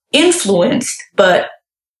too influenced. But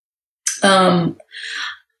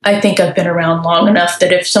I think I've been around long enough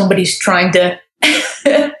that if somebody's trying to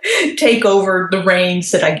take over the reins,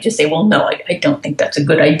 that I just say, well, no, I don't think that's a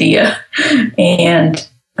good idea. And,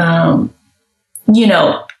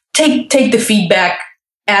 take the feedback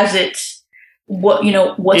as it's what's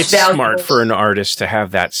it's valuable. Smart for an artist to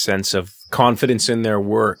have that sense of confidence in their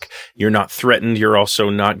work. You're not threatened. You're also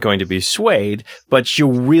not going to be swayed, but you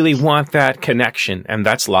really want that connection. And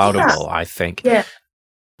that's laudable, I think. Yeah.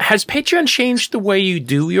 Has Patreon changed the way you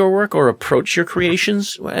do your work or approach your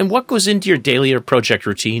creations? And what goes into your daily or project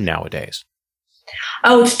routine nowadays?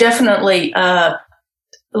 Oh, it's definitely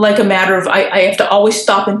like a matter of I have to always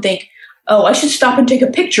stop and think, oh, I should stop and take a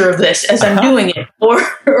picture of this as I'm doing it. Or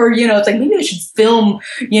it's like, maybe I should film,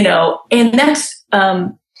 and that's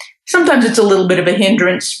sometimes it's a little bit of a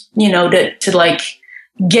hindrance, to like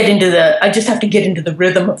get into I just have to get into the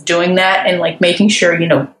rhythm of doing that and like making sure,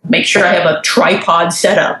 make sure I have a tripod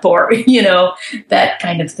set up or, that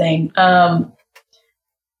kind of thing. But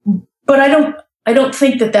I don't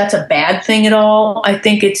think that that's a bad thing at all. I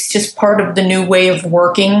think it's just part of the new way of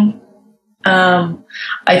working.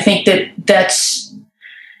 I think that's,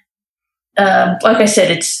 like I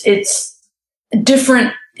said, it's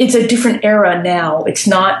different. It's a different era now. It's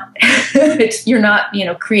not, you're not,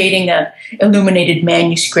 creating a illuminated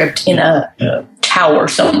manuscript in a tower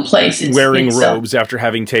someplace. It's wearing robes after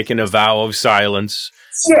having taken a vow of silence.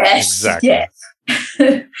 Yes. Exactly. Yes.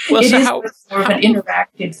 Well, it is more of an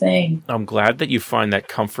interactive thing. I'm glad that you find that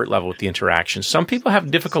comfort level with the interaction. Some people have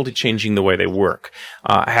difficulty changing the way they work.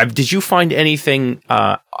 Did you find anything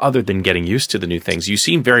other than getting used to the new things? You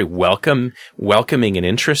seem very welcoming and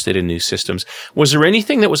interested in new systems. Was there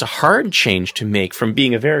anything that was a hard change to make from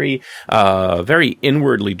being a very, very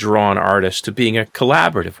inwardly drawn artist to being a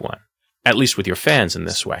collaborative one, at least with your fans in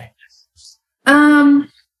this way?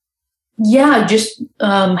 Yeah, just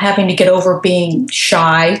having to get over being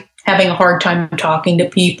shy, having a hard time talking to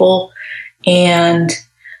people, and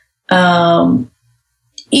it's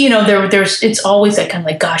always that kind of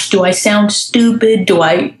like, gosh, do I sound stupid? Do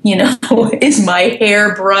I, is my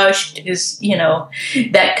hair brushed? Is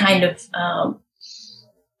that kind of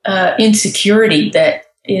insecurity that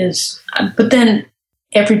is, but then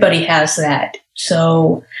everybody has that,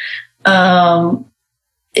 so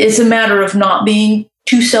it's a matter of not being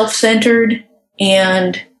too self-centered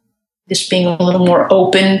and just being a little more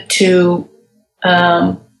open to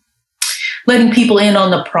letting people in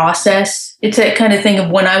on the process. It's that kind of thing of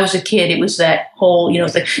when I was a kid, it was that whole,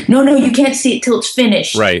 it's like, no, you can't see it till it's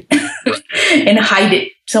finished. Right. And hide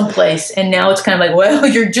it someplace. And now it's kind of like, well,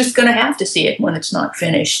 you're just going to have to see it when it's not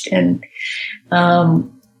finished. And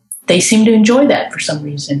they seem to enjoy that for some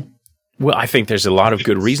reason. Well, I think there's a lot of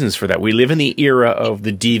good reasons for that. We live in the era of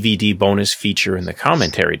the DVD bonus feature in the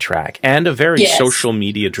commentary track and a very social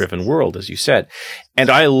media driven world, as you said. And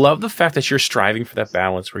I love the fact that you're striving for that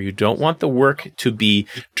balance where you don't want the work to be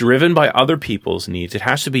driven by other people's needs. It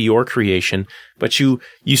has to be your creation, but you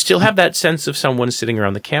still have that sense of someone sitting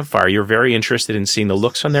around the campfire. You're very interested in seeing the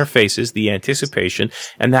looks on their faces, the anticipation,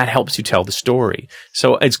 and that helps you tell the story.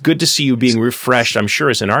 So it's good to see you being refreshed. I'm sure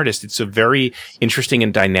as an artist, it's a very interesting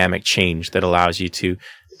and dynamic change that allows you to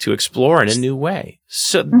explore in a new way.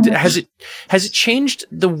 So has it changed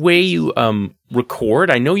the way you record?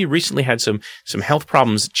 I know you recently had some health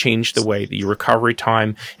problems that changed the way that your recovery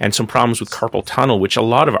time and some problems with carpal tunnel, which a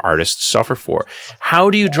lot of artists suffer for. How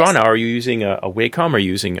do you draw now? Are you using a Wacom? Are you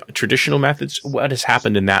using traditional methods? What has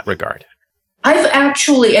happened in that regard? I've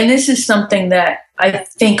actually, and this is something that I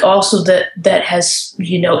think also that has,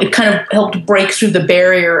 it kind of helped break through the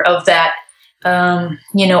barrier of that. I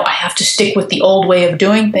have to stick with the old way of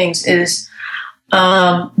doing things is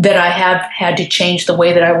that I have had to change the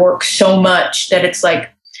way that I work so much that it's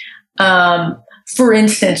like, for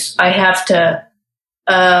instance, I have to,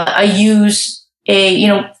 I use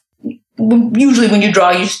usually when you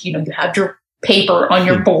draw, you have your paper on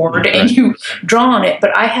your board and you draw on it,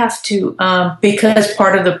 but I have to, because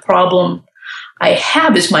part of the problem I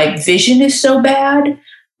have is my vision is so bad,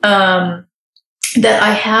 that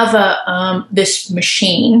I have this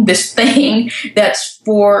machine, this thing that's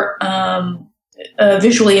for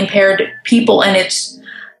visually impaired people, and it's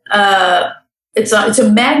a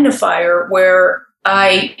magnifier where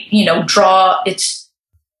I draw.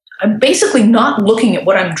 I'm basically not looking at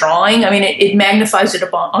what I'm drawing. I mean, it magnifies it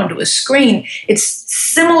up onto a screen. It's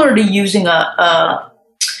similar to using the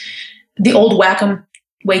old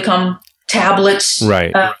Wacom tablets,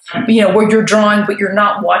 right? Where you're drawing, but you're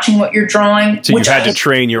not watching what you're drawing. So you've had to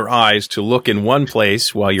train your eyes to look in one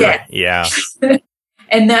place while you're,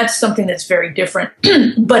 And that's something that's very different,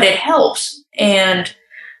 but it helps. And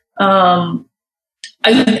like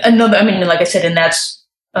I said, and that's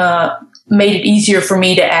made it easier for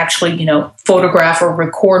me to actually, photograph or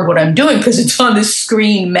record what I'm doing because it's on this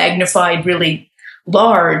screen magnified really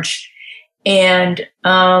large. And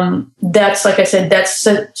that's, like I said, that's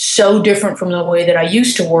so different from the way that I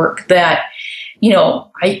used to work that,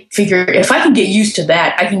 I figure if I can get used to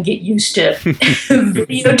that, I can get used to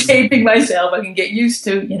videotaping myself. I can get used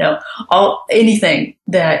to, anything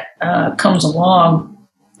that comes along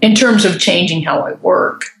in terms of changing how I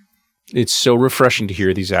work. It's so refreshing to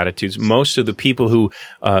hear these attitudes. Most of the people who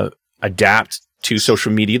adapt to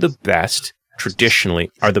social media the best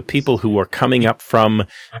traditionally are the people who are coming up from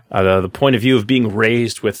the point of view of being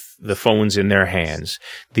raised with the phones in their hands.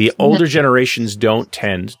 The older generations don't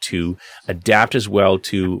tend to adapt as well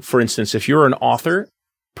to, for instance, if you're an author,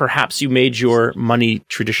 perhaps you made your money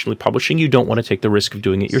traditionally publishing, you don't want to take the risk of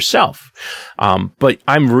doing it yourself. But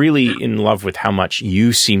I'm really in love with how much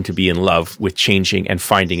you seem to be in love with changing and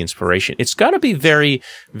finding inspiration. It's got to be very,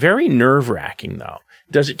 very nerve-wracking, though.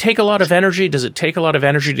 Does it take a lot of energy? Does it take a lot of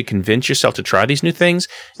energy to convince yourself to try these new things?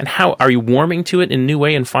 And how are you warming to it in a new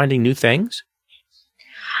way and finding new things?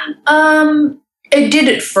 It did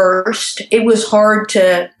at first. It was hard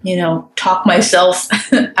to, talk myself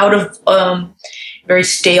out of very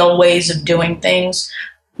stale ways of doing things.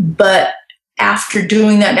 But after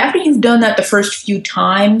doing that, after you've done that the first few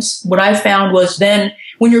times, what I found was then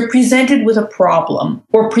when you're presented with a problem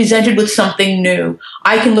or presented with something new,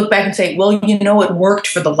 I can look back and say, well, it worked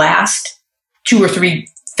for the last 2 or 3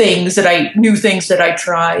 new things that I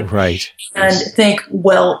tried. Right. And think,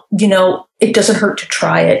 well, it doesn't hurt to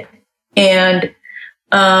try it. And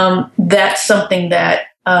that's something that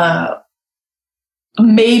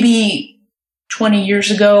maybe 20 or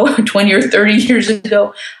 30 years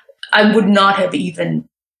ago, I would not have even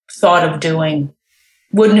thought of doing,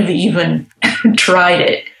 wouldn't have even tried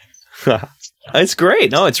it. It's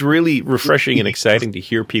great. No, it's really refreshing and exciting to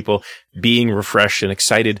hear people being refreshed and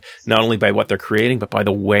excited, not only by what they're creating, but by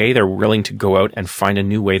the way they're willing to go out and find a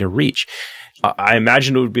new way to reach. I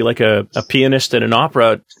imagine it would be like a pianist in an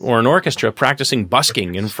opera or an orchestra practicing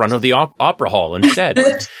busking in front of the opera hall instead.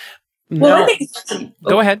 Well, I think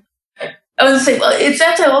go ahead. I was going to say, well, it's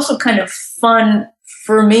actually also kind of fun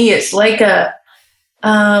for me. It's like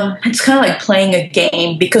it's kind of like playing a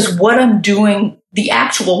game because what I'm doing the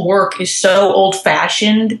actual work is so old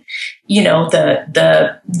fashioned,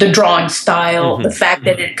 the drawing style, the fact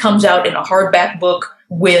that it comes out in a hardback book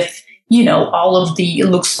with, all of it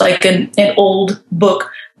looks like an old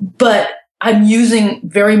book, but I'm using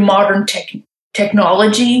very modern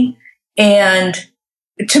technology and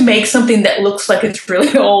to make something that looks like it's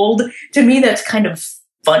really old. To me, that's kind of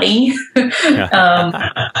funny.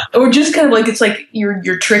 Or just kind of like, it's like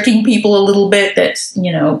you're tricking people a little bit. That's,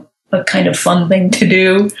 a kind of fun thing to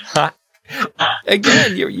do.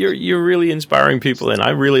 Again, you're really inspiring people, and I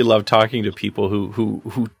really love talking to people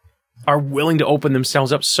who are willing to open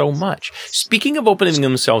themselves up so much. Speaking of opening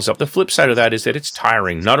themselves up, the flip side of that is that it's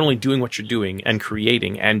tiring, not only doing what you're doing and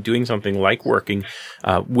creating and doing something like working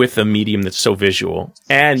with a medium that's so visual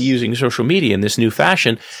and using social media in this new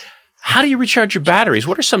fashion. How do you recharge your batteries?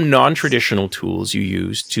 What are some non-traditional tools you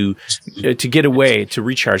use to get away, to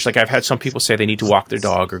recharge? Like I've had some people say they need to walk their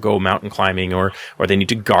dog or go mountain climbing or they need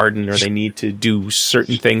to garden or they need to do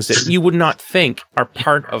certain things that you would not think are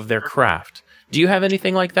part of their craft. Do you have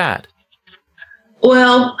anything like that?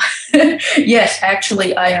 Well, yes,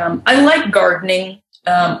 actually, I like gardening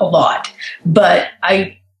a lot, but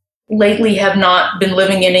I lately have not been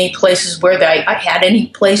living in any places where I had any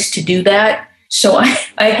place to do that. So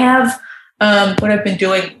I have what I've been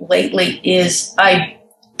doing lately is I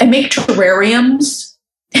make terrariums.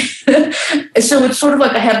 So it's sort of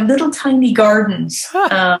like I have little tiny gardens,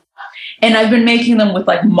 and I've been making them with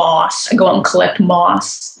like moss. I go out and collect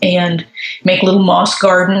moss and make little moss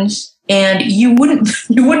gardens. And you wouldn't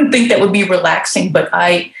think that would be relaxing, but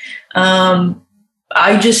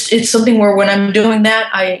it's something where when I'm doing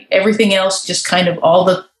that, everything else just kind of all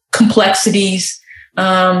the complexities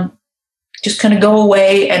just kind of go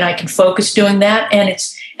away, and I can focus doing that. And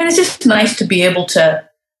it's just nice to be able to.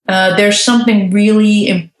 There's something really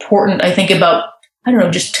important, I think, about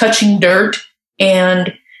just touching dirt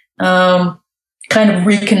and kind of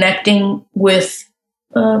reconnecting with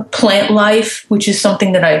plant life, which is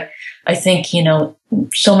something that I think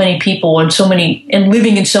so many people and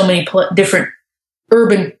living in so many different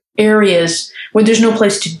urban areas where there's no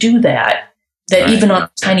place to do that. That right. Even on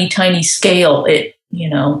a tiny scale,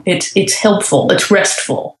 it's helpful. It's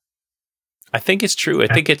restful. I think it's true. I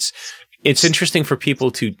think it's interesting for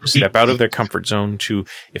people to step out of their comfort zone to,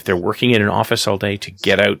 if they're working in an office all day, to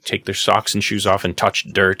get out, take their socks and shoes off and touch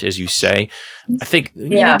dirt, as you say. I think you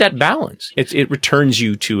need that balance. It returns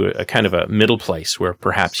you to a kind of a middle place where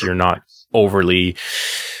perhaps you're not overly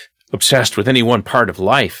obsessed with any one part of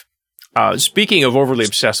life. Speaking of overly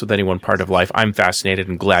obsessed with any one part of life, I'm fascinated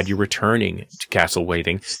and glad you're returning to Castle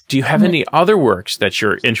Waiting. Do you have any other works that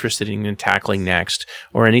you're interested in tackling next,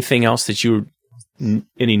 or anything else that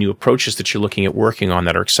any new approaches that you're looking at working on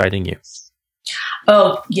that are exciting you?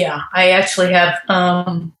 Oh, yeah. I actually have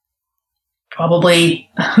probably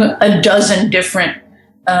a dozen different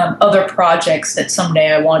other projects that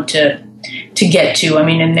someday I want to get to. I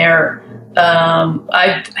mean, in there,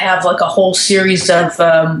 I have like a whole series of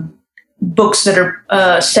books that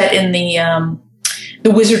are set in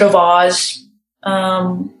the Wizard of Oz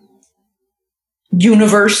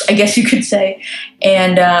universe, I guess you could say.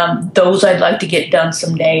 And those I'd like to get done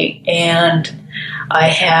someday. And I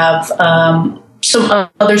have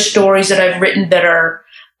some other stories that I've written that are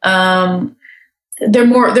they're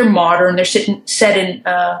modern. They're set in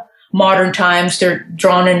modern times. They're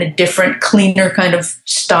drawn in a different, cleaner kind of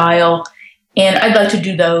style. And I'd like to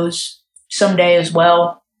do those someday as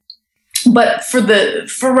well. But for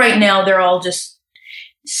right now, they're all just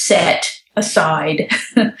set aside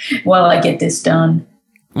while I get this done.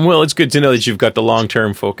 Well, it's good to know that you've got the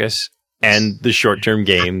long-term focus and the short-term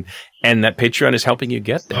game, and that Patreon is helping you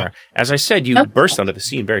get there. As I said, you burst onto the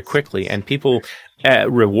scene very quickly, and people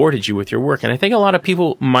rewarded you with your work. And I think a lot of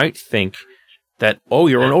people might think that, oh,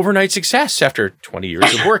 you're an overnight success after 20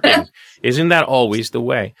 years of working. Isn't that always the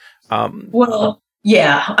way? Well,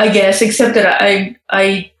 yeah, I guess, except that I'm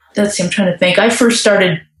trying to think. I first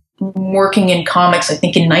started working in comics, I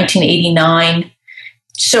think, in 1989.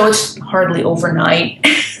 So it's hardly overnight.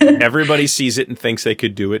 Everybody sees it and thinks they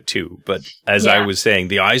could do it too. But as I was saying,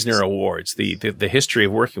 the Eisner Awards, the history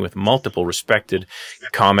of working with multiple respected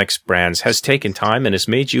comics brands has taken time and has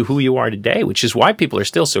made you who you are today, which is why people are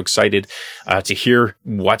still so excited to hear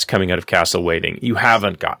what's coming out of Castle Waiting. You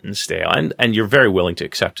haven't gotten stale, and you're very willing to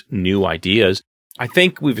accept new ideas. I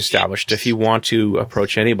think we've established if you want to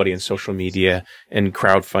approach anybody in social media and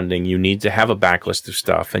crowdfunding, you need to have a backlist of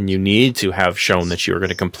stuff and you need to have shown that you're going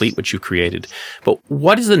to complete what you created. But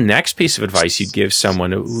what is the next piece of advice you'd give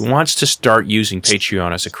someone who wants to start using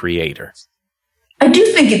Patreon as a creator? I do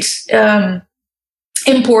think it's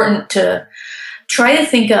important to try to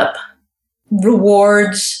think up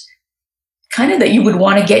rewards kind of that you would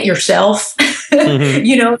want to get yourself.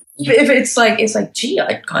 Mm-hmm. If it's like, gee,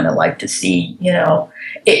 I'd kind of like to see,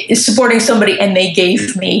 supporting somebody and they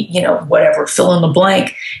gave me, whatever, fill in the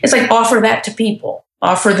blank. It's like, offer that to people,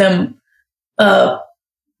 offer them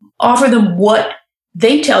what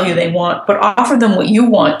they tell you they want, but offer them what you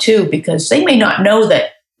want too, because they may not know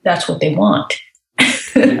that that's what they want.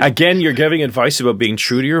 Again, you're giving advice about being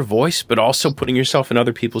true to your voice, but also putting yourself in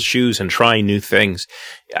other people's shoes and trying new things.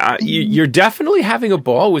 You're definitely having a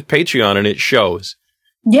ball with Patreon, and it shows.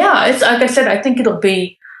 Yeah, it's like I said, I think it'll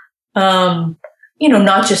be,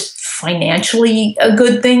 not just financially a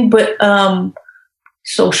good thing, but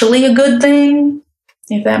socially a good thing,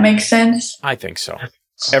 if that makes sense. I think so.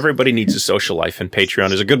 Everybody needs a social life, and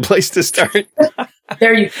Patreon is a good place to start.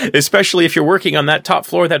 There you go. Especially if you're working on that top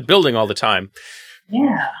floor of that building all the time.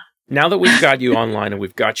 Yeah. Now that we've got you online and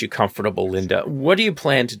we've got you comfortable, Linda, what do you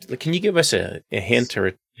plan to do? Can you give us a hint or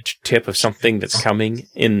a tip of something that's coming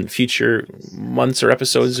in future months or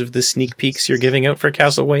episodes of the sneak peeks you're giving out for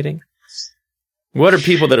Castle Waiting? What are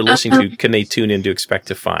people that are listening to, can they tune in to expect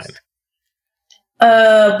to find?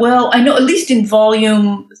 Well, I know at least in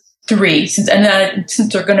volume 3, since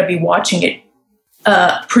they're going to be watching it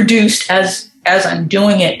produced as I'm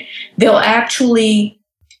doing it, they'll actually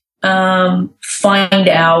find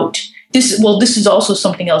out this. Well, this is also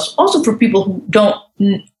something else. Also, for people who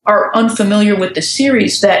are unfamiliar with the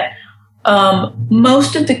series, that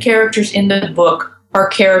most of the characters in the book are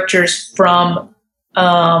characters from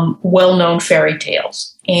well-known fairy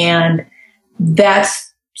tales, and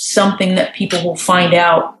that's something that people will find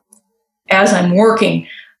out as I'm working,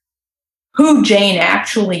 who Jane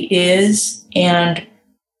actually is, and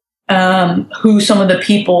who some of the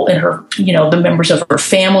people in her, the members of her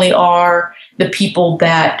family are, the people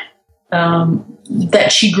that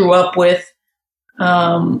she grew up with.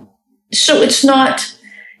 So it's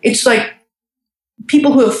like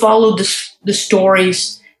people who have followed the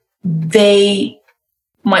stories, they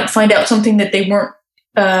might find out something that they weren't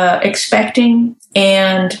expecting,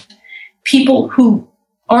 and people who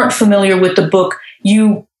aren't familiar with the book,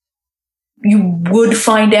 you would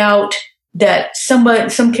find out that some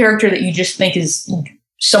character that you just think is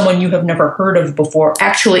someone you have never heard of before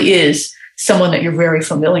actually is someone that you're very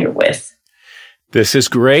familiar with. This is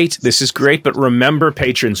great. But remember,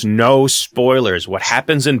 patrons, no spoilers. What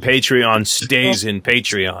happens in Patreon stays in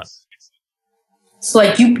Patreon. It's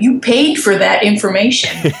like you paid for that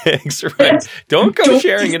information. That's right. Don't go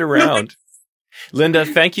sharing it around. Linda,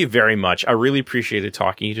 thank you very much. I really appreciated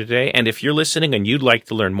talking to you today. And if you're listening and you'd like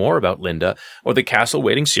to learn more about Linda or the Castle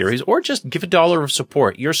Waiting series, or just give $1 of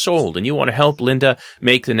support, you're sold, and you want to help Linda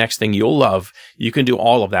make the next thing you'll love, you can do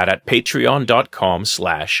all of that at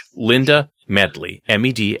patreon.com/Linda Medley,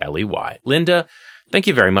 Medley. Linda, thank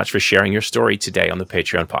you very much for sharing your story today on the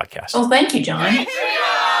Patreon podcast. Oh, thank you, John.